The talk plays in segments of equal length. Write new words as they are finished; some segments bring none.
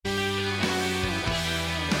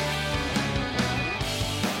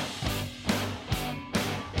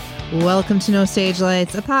Welcome to No Stage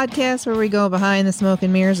Lights, a podcast where we go behind the smoke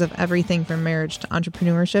and mirrors of everything from marriage to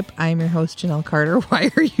entrepreneurship. I'm your host, Janelle Carter. Why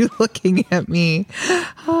are you looking at me?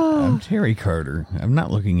 I'm Terry Carter. I'm not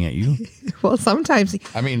looking at you. Well, sometimes.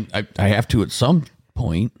 I mean, I have to at some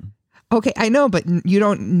point. Okay, I know, but you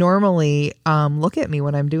don't normally look at me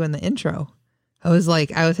when I'm doing the intro. I was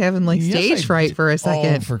having stage fright for a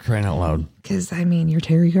second. Oh, for crying out loud. Because, I mean, you're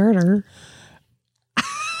Terry Carter.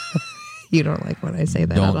 You don't like when I say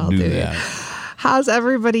that. Don't I'll do do that. How's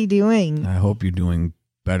everybody doing? I hope you're doing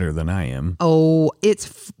better than I am. Oh,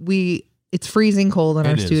 it's freezing cold in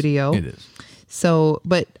our studio. It is. So,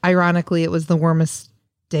 but ironically, it was the warmest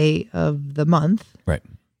day of the month. Right.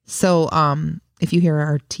 So, if you hear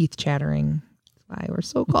our teeth chattering, that's why we're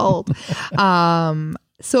so cold. I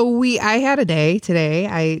had a day today.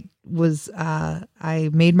 I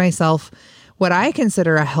made myself what I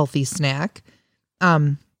consider a healthy snack.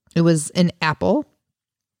 It was an apple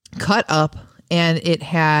cut up, and it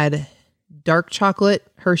had dark chocolate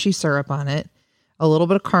Hershey syrup on it, a little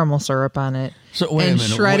bit of caramel syrup on it. So wait a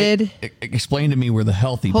minute. Shredded. Explain to me where the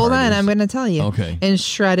healthy Hold part on, is. I'm going to tell you. Okay. And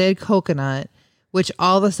shredded coconut, which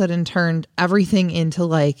all of a sudden turned everything into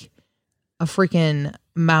like a freaking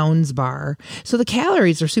Mounds bar. So the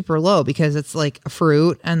calories are super low because it's like a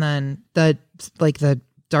fruit, and then the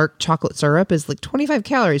dark chocolate syrup is like 25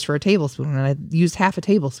 calories for a tablespoon, and I used half a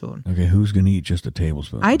tablespoon. Okay, who's going to eat just a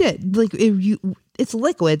tablespoon? I did. It's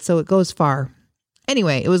liquid, so it goes far.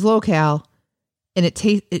 Anyway, it was low cal, and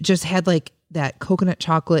it just had like that coconut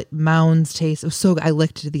chocolate Mounds taste. It was so good. I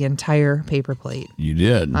licked the entire paper plate. You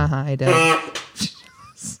did? I did.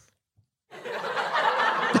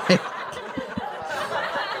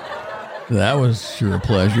 That was sure a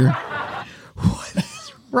pleasure. What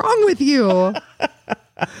is wrong with you?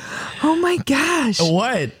 Oh my gosh.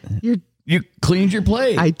 What? You cleaned your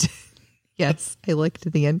plate. I did. Yes, I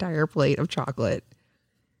licked the entire plate of chocolate.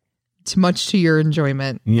 Too much to your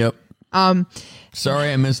enjoyment. Yep.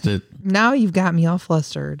 Sorry I missed it. Now you've got me all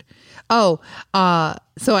flustered. So I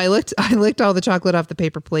licked all the chocolate off the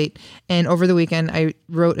paper plate, and over the weekend I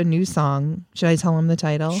wrote a new song. Should I tell him the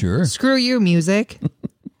title? Sure. Screw You Music.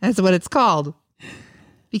 That's what it's called.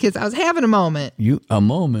 Because I was having a moment. A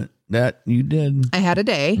moment that you did. I had a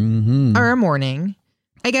day or a morning.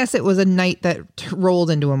 I guess it was a night that rolled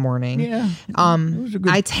into a morning. Yeah. It was a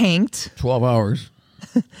good I tanked 12 hours.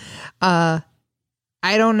 I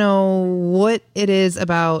don't know what it is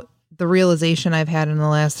about the realization I've had in the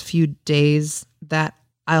last few days that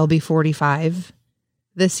I'll be 45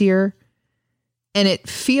 this year. And it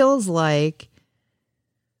feels like,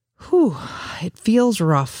 it feels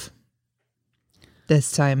rough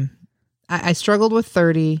this time. I struggled with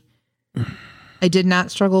 30. I did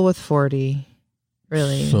not struggle with 40,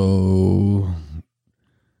 really. So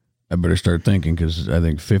I better start thinking, because I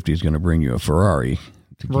think 50 is going to bring you a Ferrari.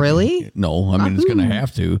 Really? No, I mean, it's going to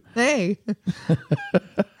have to. Hey,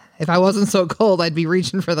 if I wasn't so cold, I'd be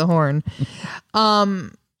reaching for the horn.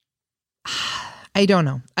 I don't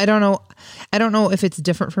know. I don't know if it's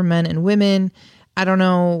different for men and women. I don't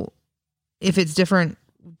know if it's different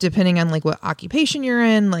depending on like what occupation you're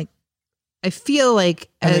in. Like, I feel like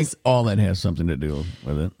I think all that has something to do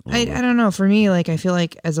with it. I don't know. For me, like, I feel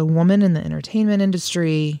like as a woman in the entertainment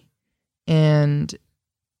industry and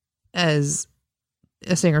as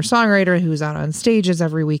a singer-songwriter who's out on stages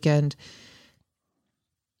every weekend,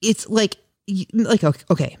 it's like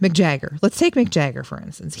okay, Mick Jagger. Let's take Mick Jagger, for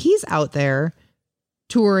instance. He's out there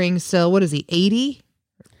touring still. What is he, 80?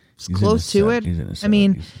 He's close to it. He's in his 70s. I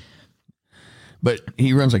mean, but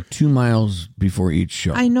he runs like 2 miles before each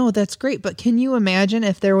show. I know, that's great. But can you imagine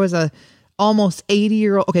if there was a almost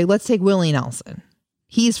 80-year-old? Okay, let's take Willie Nelson.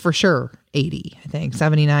 He's for sure 80, I think,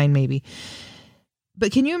 79 maybe.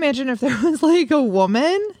 But can you imagine if there was like a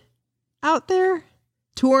woman out there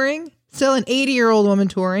touring, still an 80-year-old woman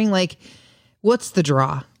touring? Like, what's the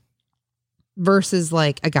draw versus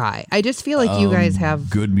like a guy? I just feel like you guys have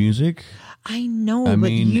good music. I know, but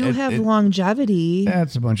you have longevity.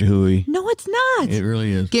 That's a bunch of hooey. No, it's not. It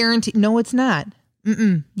really is. Guaranteed. No, it's not.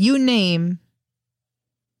 You name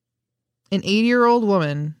an 80-year-old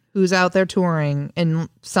woman who's out there touring and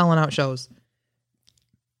selling out shows.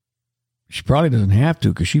 She probably doesn't have to,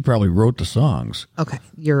 because she probably wrote the songs. Okay,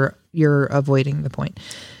 you're avoiding the point,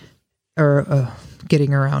 or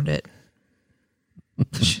getting around it.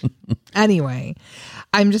 Anyway,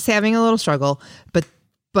 I'm just having a little struggle,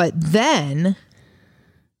 but then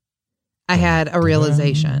I had a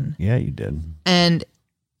realization. Yeah, you did. And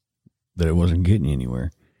that it wasn't getting you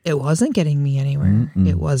anywhere. It wasn't getting me anywhere. Mm-mm.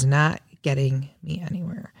 It was not getting me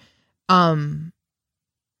anywhere. And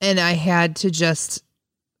I had to just,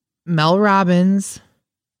 Mel Robbins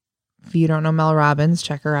If you don't know Mel Robbins,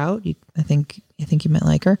 check her out. I think you might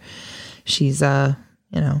like her. She's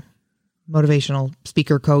motivational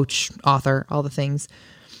speaker, coach, author, all the things.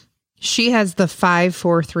 She has the 5,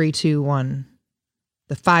 4, 3, 2, 1,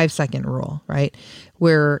 the 5-second rule, right?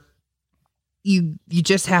 Where you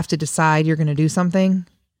just have to decide you're going to do something,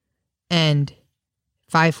 and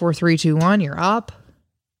 5, 4, 3, 2, 1, you're up,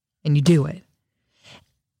 and you do it.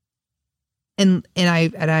 And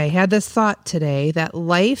I had this thought today that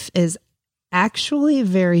life is actually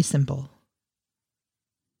very simple.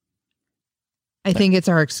 I think it's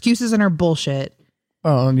our excuses and our bullshit.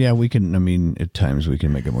 Oh, yeah, we can. I mean, at times we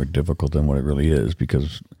can make it more difficult than what it really is,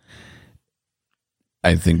 because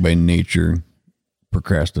I think by nature,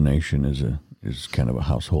 procrastination is kind of a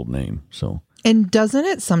household name. So, and doesn't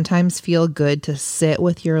it sometimes feel good to sit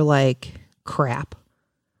with your like crap?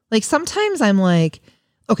 Like sometimes I'm like,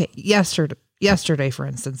 okay, yesterday, for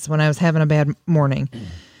instance, when I was having a bad morning,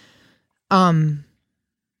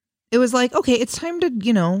 it was like, okay, it's time to,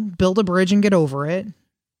 build a bridge and get over it.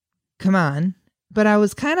 Come on. But I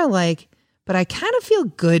was kind of like, but I kind of feel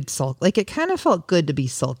good. Like it kind of felt good to be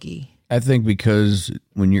sulky. I think because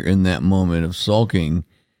when you're in that moment of sulking,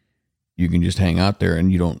 you can just hang out there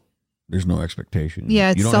and there's no expectation.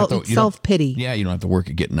 Yeah. It's self-pity. Yeah. You don't have to work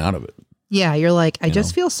at getting out of it. Yeah. You're like, I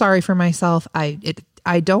just feel sorry for myself. I'm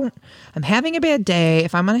having a bad day.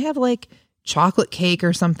 If I'm going to have like chocolate cake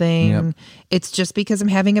or something, it's just because I'm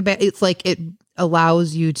having it's like, it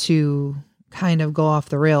allows you to kind of go off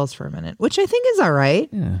the rails for a minute, which I think is all right.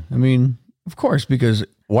 Yeah. I mean, of course, because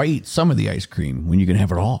why eat some of the ice cream when you can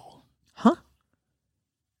have it all? Huh?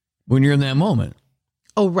 When you're in that moment.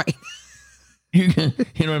 Oh, right. You know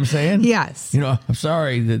what I'm saying? Yes. I'm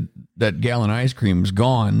sorry that gallon of ice cream is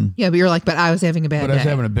gone. Yeah, but you're like, but I was having a bad day. But I was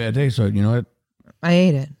having a bad day, so you know what? I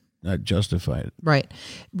ate it. I justified it. Right.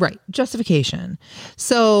 Justification.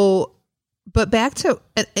 So, but back to,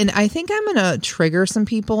 and I think I'm going to trigger some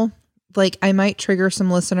people. Like I might trigger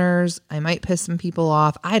some listeners. I might piss some people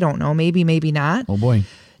off. I don't know. Maybe not. Oh boy.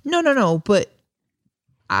 No. But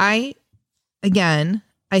I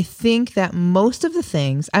think that most of the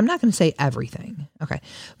things, I'm not going to say everything. Okay.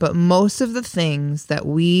 But most of the things that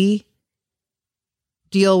we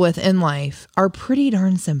deal with in life are pretty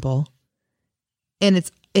darn simple. And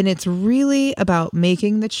it's really about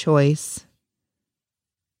making the choice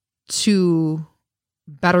to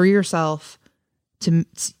better yourself, to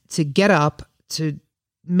get up, to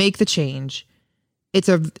make the change.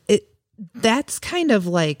 That's kind of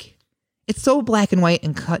like, it's so black and white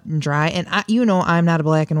and cut and dry. And I'm not a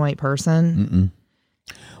black and white person.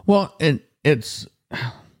 Mm-mm. Well, it's,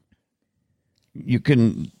 you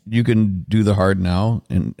can do the hard now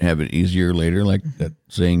and have it easier later, like that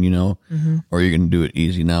saying, or you can do it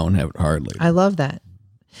easy now and have it hard later. I love that.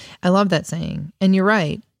 I love that saying. And you're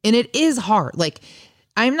right. And it is hard. Like,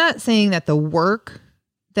 I'm not saying that the work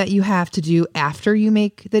that you have to do after you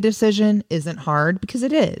make the decision isn't hard, because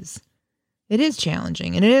it is. It is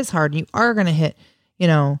challenging and it is hard. And you are going to hit,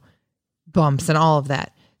 bumps and all of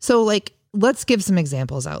that. So like, let's give some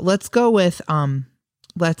examples out. Let's go with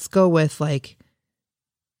like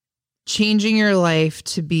changing your life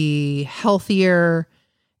to be healthier.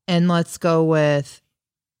 And let's go with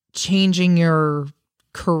changing your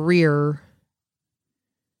career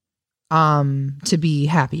to be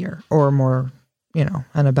happier or more,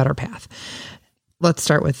 on a better path. Let's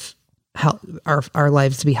start with our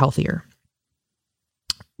lives to be healthier.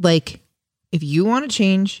 Like if you want to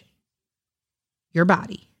change your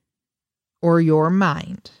body or your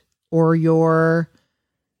mind or your,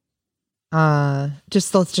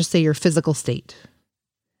 let's just say your physical state,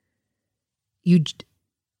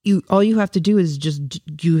 all you have to do is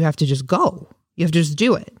you have to just go. You have to just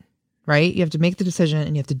do it, right? You have to make the decision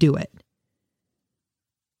and you have to do it.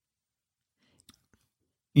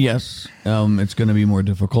 Yes. It's going to be more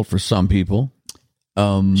difficult for some people.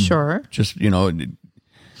 Sure. Just,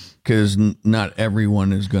 because not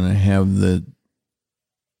everyone is going to have the,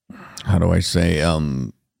 how do I say,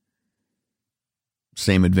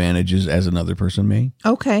 same advantages as another person may.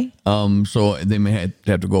 Okay. So they may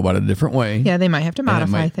have to go about it a different way. Yeah, they might have to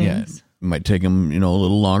modify things. Yeah, it might take them, a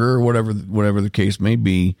little longer or whatever the case may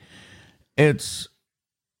be. It's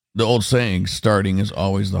the old saying, starting is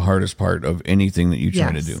always the hardest part of anything that you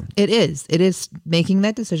try to do. It is. It is making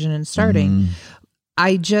that decision and starting.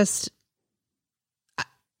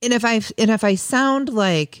 And if I sound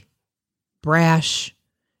like brash,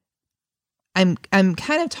 I'm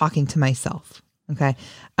kind of talking to myself. Okay.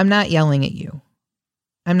 I'm not yelling at you.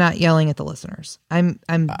 I'm not yelling at the listeners. I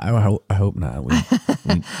hope not. We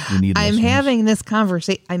need I'm listeners. having this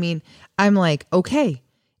conversation. I mean, I'm like, okay,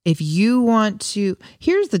 if you want to,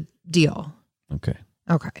 here's deal. Okay.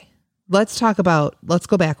 Okay. Let's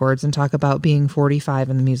go backwards and talk about being 45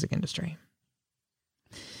 in the music industry.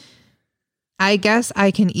 I guess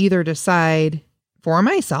I can either decide for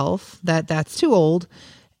myself that that's too old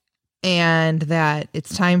and that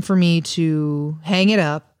it's time for me to hang it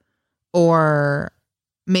up, or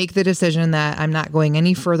make the decision that I'm not going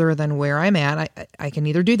any further than where I'm at. I can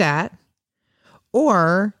either do that,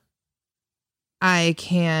 or I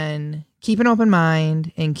can keep an open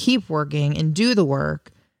mind and keep working and do the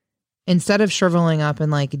work. Instead of shriveling up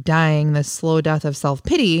and like dying the slow death of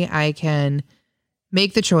self-pity, I can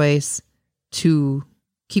make the choice to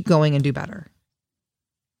keep going and do better.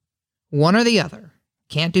 One or the other.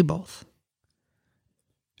 Can't do both.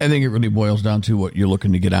 I think it really boils down to what you're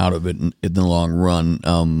looking to get out of it in the long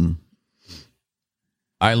run.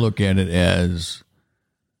 I look at it as,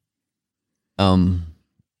 it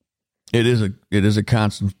is a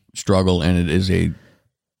constant struggle, and it is a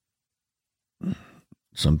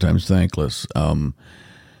sometimes thankless,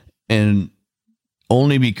 and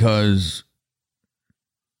only because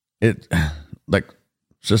it, like,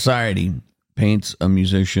 society paints a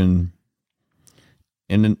musician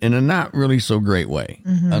in a not really so great way,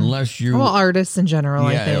 unless you, artists in general,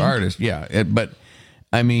 I think. Artists, yeah. But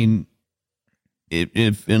I mean,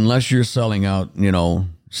 if unless you're selling out,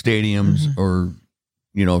 stadiums, or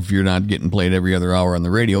if you're not getting played every other hour on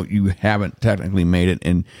the radio, you haven't technically made it.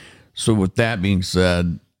 And so with that being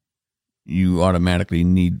said, you automatically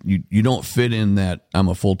need, you don't fit in that I'm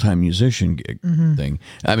a full-time musician gig thing.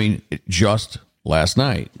 I mean, just last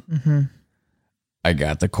night, I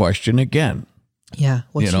got the question again. Yeah.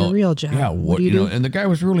 What's your real job? Yeah. What do you do? And the guy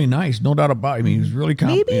was really nice. No doubt about it. I mean, he was really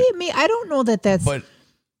maybe, I don't know that's but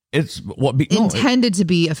it's intended to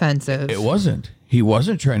be offensive. It wasn't. He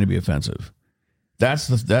wasn't trying to be offensive. That's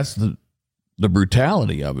the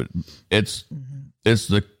brutality of it. It's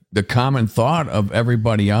the common thought of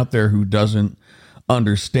everybody out there who doesn't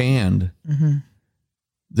understand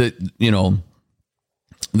that,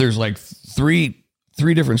 there's like three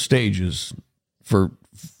different stages for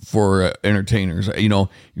entertainers.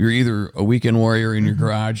 You're either a weekend warrior in your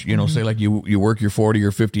garage, say like you work your 40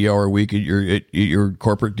 or 50 hour week at your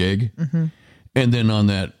corporate gig. And then on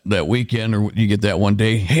that weekend, or you get that one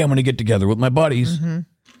day, hey, I'm going to get together with my buddies.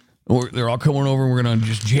 They're all coming over and we're going to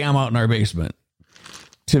just jam out in our basement.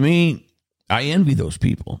 To me, I envy those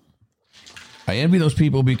people. I envy those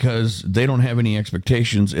people because they don't have any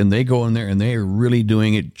expectations, and they go in there and they are really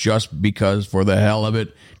doing it just because, for the hell of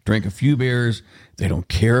it, drink a few beers. They don't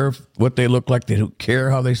care what they look like. They don't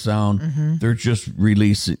care how they sound. They're just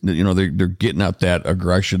releasing, they're getting out that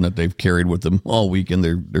aggression that they've carried with them all week in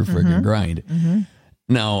their freaking grind.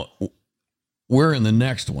 Now, we're in the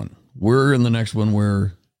next one. We're in the next one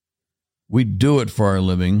where we do it for our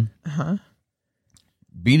living,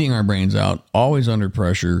 beating our brains out, always under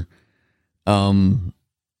pressure,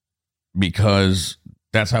 because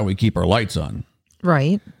that's how we keep our lights on.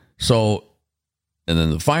 Right. So, and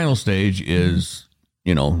then the final stage is,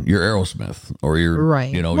 your Aerosmith, or your,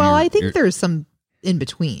 right. Well, I think there's some in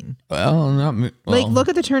between. Well, like, look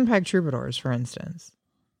at the Turnpike Troubadours, for instance.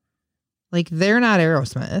 Like, they're not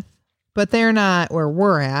Aerosmith, but they're not where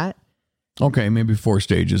we're at. Okay, maybe 4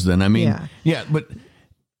 stages then. I mean, yeah, but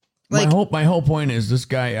like, my whole point is, this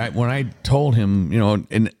guy, when I told him,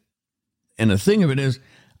 and the thing of it is,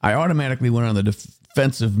 I automatically went on the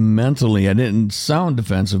defensive mentally. I didn't sound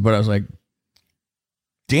defensive, but I was like,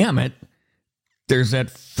 damn it, there's that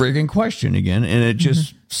friggin' question again, and it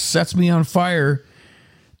just sets me on fire.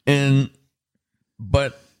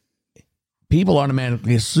 But people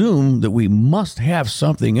automatically assume that we must have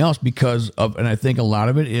something else because of, and I think a lot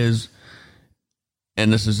of it is,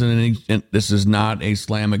 and this is not a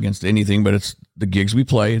slam against anything, but it's the gigs we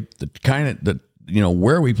play, the kind of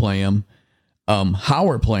where we play them, how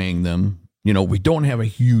we're playing them. We don't have a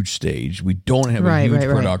huge stage. We don't have a huge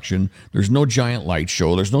production. Right. There's no giant light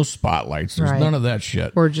show. There's no spotlights. There's none of that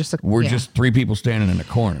shit. We're just just 3 people standing in a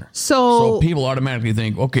corner. So people automatically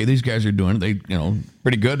think, okay, these guys are doing it. They,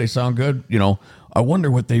 pretty good. They sound good. I wonder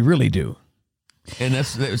what they really do. And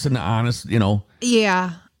it's an honest,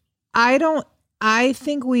 Yeah. I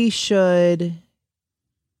think we should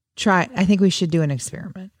try. I think we should do an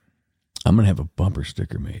experiment. I'm going to have a bumper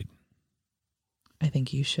sticker made. I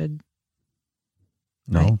think you should.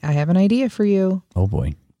 No. I have an idea for you. Oh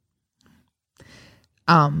boy.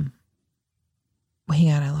 Hang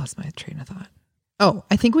on, I lost my train of thought. Oh,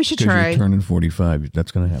 I think we should try. You're turning 45.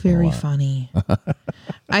 That's going to happen. Very funny.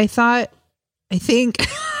 I think.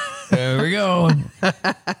 There we go.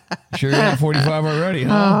 Sure, you're at 45 already,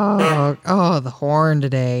 huh? Oh, the horn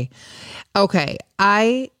today. Okay,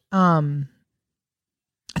 I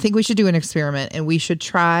think we should do an experiment, and we should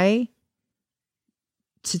try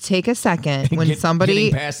to take a second when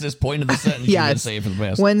getting past this point of the sentence. Yes. You're gonna say it for the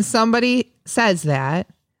past. When somebody says that,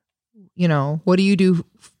 what do you do?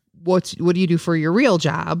 What do you do for your real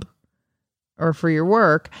job or for your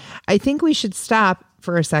work? I think we should stop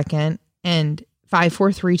for a second and 5,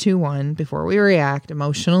 4, 3, 2, 1 before we react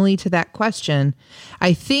emotionally to that question.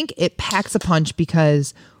 I think it packs a punch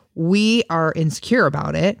because we are insecure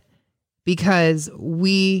about it, because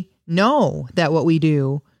we know that what we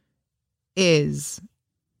do is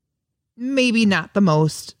maybe not the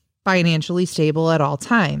most financially stable at all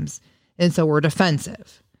times. And so we're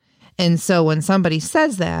defensive. And so when somebody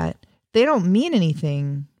says that, they don't mean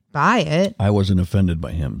anything by it. I wasn't offended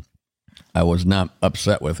by him. I was not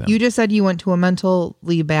upset with him. You just said you went to a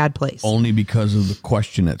mentally bad place. Only because of the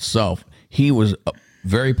question itself. He was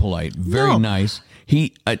very polite, very nice.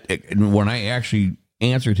 When I actually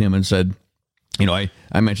answered him and said, I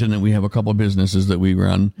mentioned that we have a couple of businesses that we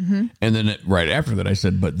run. Mm-hmm. And then right after that, I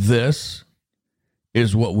said, but this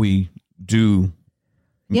is what we do.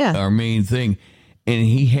 Yeah. Our main thing. And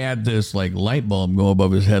he had this like light bulb go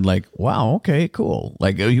above his head, like, wow, okay, cool.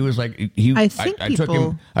 Like he was like, I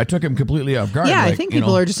took him completely off guard. Yeah, like, I think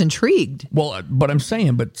people are just intrigued. Well, but I'm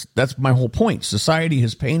saying, but that's my whole point. Society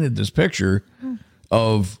has painted this picture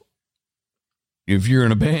of if you're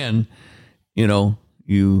in a band,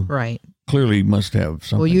 you right. clearly must have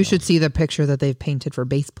something. Well, you else. should see the picture that they've painted for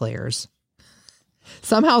bass players.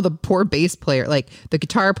 Somehow the poor bass player, like the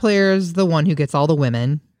guitar player is the one who gets all the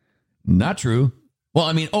women. Not true. Well,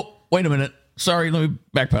 I mean, wait a minute. Sorry, let me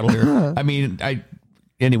backpedal here. I mean,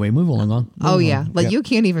 anyway, move along. You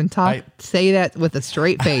can't even say that with a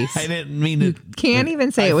straight face. I didn't mean to. You can't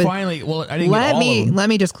even say it with. I didn't let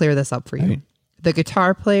me just clear this up for you. Right. The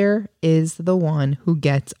guitar player is the one who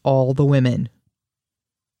gets all the women.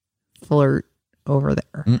 Flirt over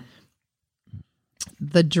there. Mm.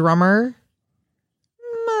 The drummer,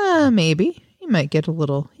 maybe he might get a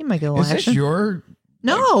little. Is action. This your?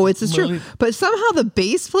 No, it's true. But somehow the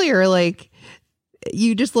bass player, like,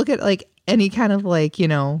 you just look at like any kind of like,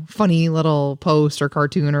 funny little post or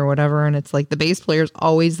cartoon or whatever, and it's like the bass player is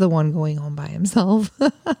always the one going home by himself.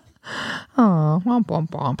 Oh, womp womp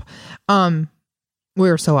womp.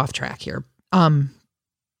 We're so off track here.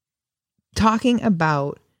 Talking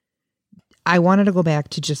about, I wanted to go back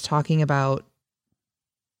to just talking about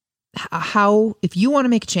how if you want to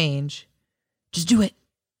make a change, just do it.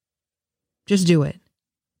 Just do it.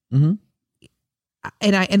 Mm-hmm.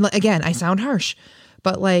 And again, I sound harsh,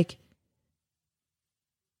 but like,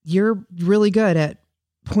 you're really good at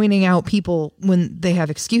pointing out people when they have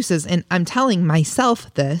excuses. And I'm telling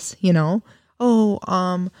myself this,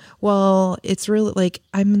 well, it's really like,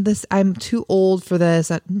 I'm too old for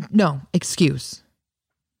this. No, excuse.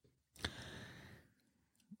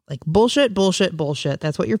 Like bullshit.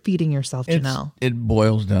 That's what you're feeding yourself, Janelle. It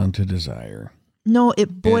boils down to desire. No,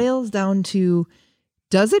 it boils down to,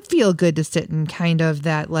 does it feel good to sit in kind of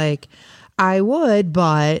that like, I would,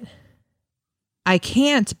 but I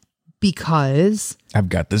can't because I've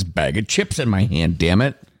got this bag of chips in my hand, damn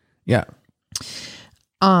it. Yeah.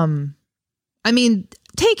 I mean,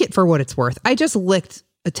 take it for what it's worth. I just licked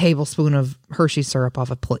a tablespoon of Hershey syrup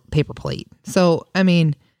off a paper plate. So, I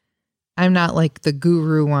mean, I'm not like the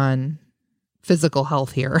guru on physical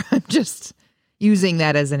health here. I'm just using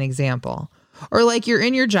that as an example. Or like you're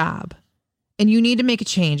in your job and you need to make a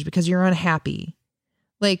change because you're unhappy.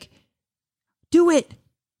 Like, do it.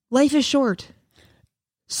 Life is short.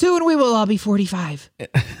 Soon we will all be 45.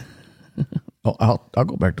 I'll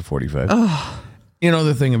go back to 45. Oh.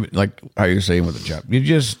 The thing of like how you're saying with the job,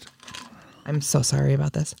 I'm so sorry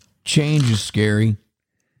about this. Change is scary.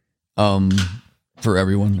 For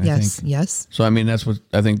everyone, I think. Yes. So, I mean,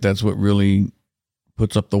 I think that's what really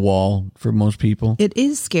puts up the wall for most people. It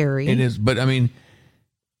is scary. It is. But I mean,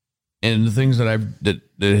 and the things that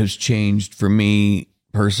has changed for me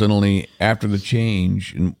personally after the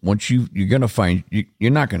change, and once you're going to find,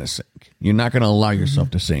 you're not going to sink. You're not going to allow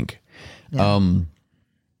yourself to sink. Yeah.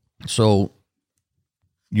 So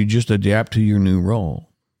you just adapt to your new role,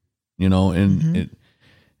 and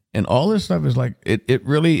and all this stuff is like, it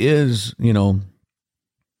really is,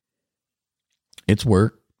 it's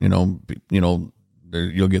work, you'll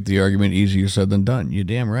get the argument, easier said than done. You're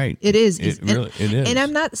damn right. It is. It is. And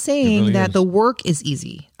I'm not saying that the work is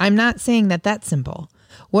easy. I'm not saying that that's simple.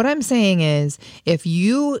 What I'm saying is, if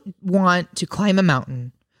you want to climb a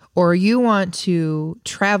mountain, or you want to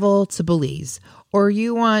travel to Belize, or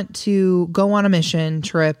you want to go on a mission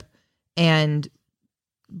trip and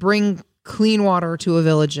bring clean water to a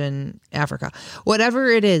village in Africa, whatever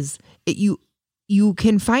it is, you you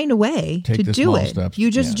can find a way Take to the do small it. steps.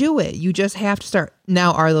 You just Yeah. do it. You just have to start.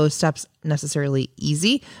 Now, are those steps necessarily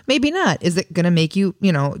easy? Maybe not. Is it going to make you,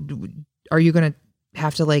 are you going to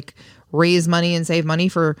have to like raise money and save money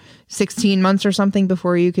for 16 months or something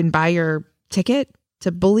before you can buy your ticket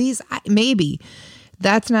to Belize? Maybe.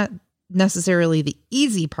 That's not necessarily the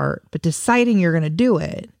easy part, but deciding you're going to do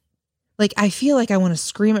it. Like, I feel like I want to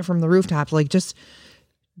scream it from the rooftops, like, just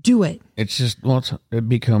do it. It's just, it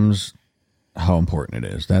becomes how important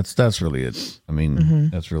it is. That's really it. I mean,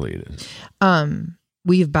 that's really it is.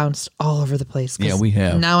 We've bounced all over the place. Yeah, we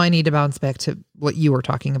have. Now I need to bounce back to what you were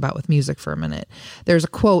talking about with music for a minute. There's a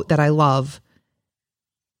quote that I love,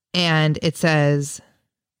 and it says,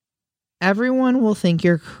 "Everyone will think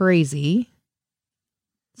you're crazy."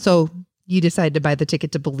 So you decide to buy the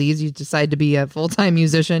ticket to Belize. You decide to be a full-time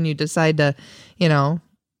musician. You decide to,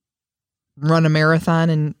 run a marathon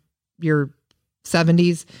in your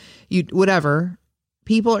 70s. Whatever.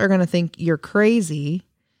 People are going to think you're crazy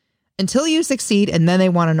until you succeed, and then they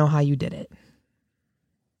want to know how you did it.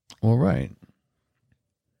 Well, right.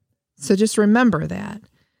 So just remember that.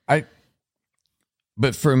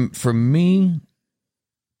 But for me,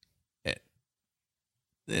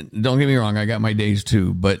 don't get me wrong, I got my days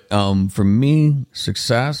too. But for me,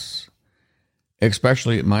 success,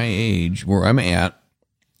 especially at my age where I'm at,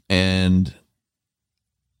 and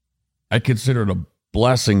I consider it a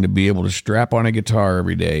blessing to be able to strap on a guitar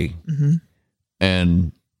every day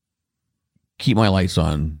and keep my lights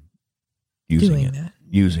on using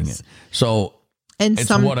it. So and it's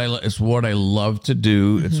what I love to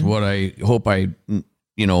do. It's what I hope I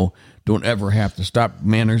don't ever have to stop.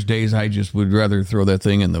 Man, there's days I just would rather throw that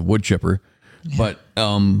thing in the wood chipper. Yeah.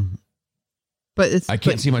 But I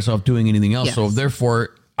can't see myself doing anything else. Yes. So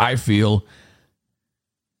therefore I feel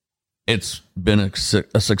it's been a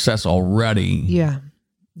success already. Yeah.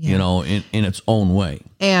 In its own way.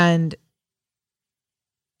 And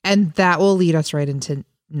that will lead us right into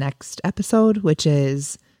next episode, which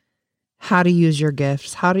is how to use your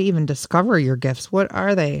gifts, how to even discover your gifts. What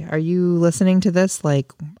are they? Are you listening to this?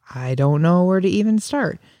 Like, I don't know where to even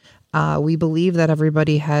start. We believe that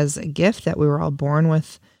everybody has a gift, that we were all born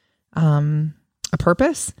with a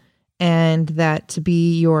purpose, and that to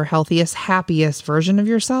be your healthiest, happiest version of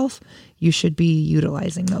yourself, you should be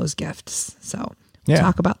utilizing those gifts. So we'll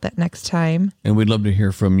talk about that next time. And we'd love to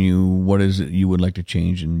hear from you. What is it you would like to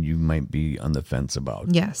change and you might be on the fence about?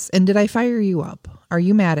 Yes. And did I fire you up? Are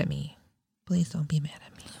you mad at me? Please don't be mad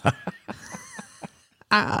at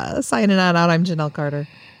me. Signing on out, I'm Janelle Carter.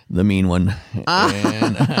 The mean one.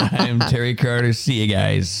 And I'm Terry Carter. See you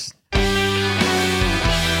guys.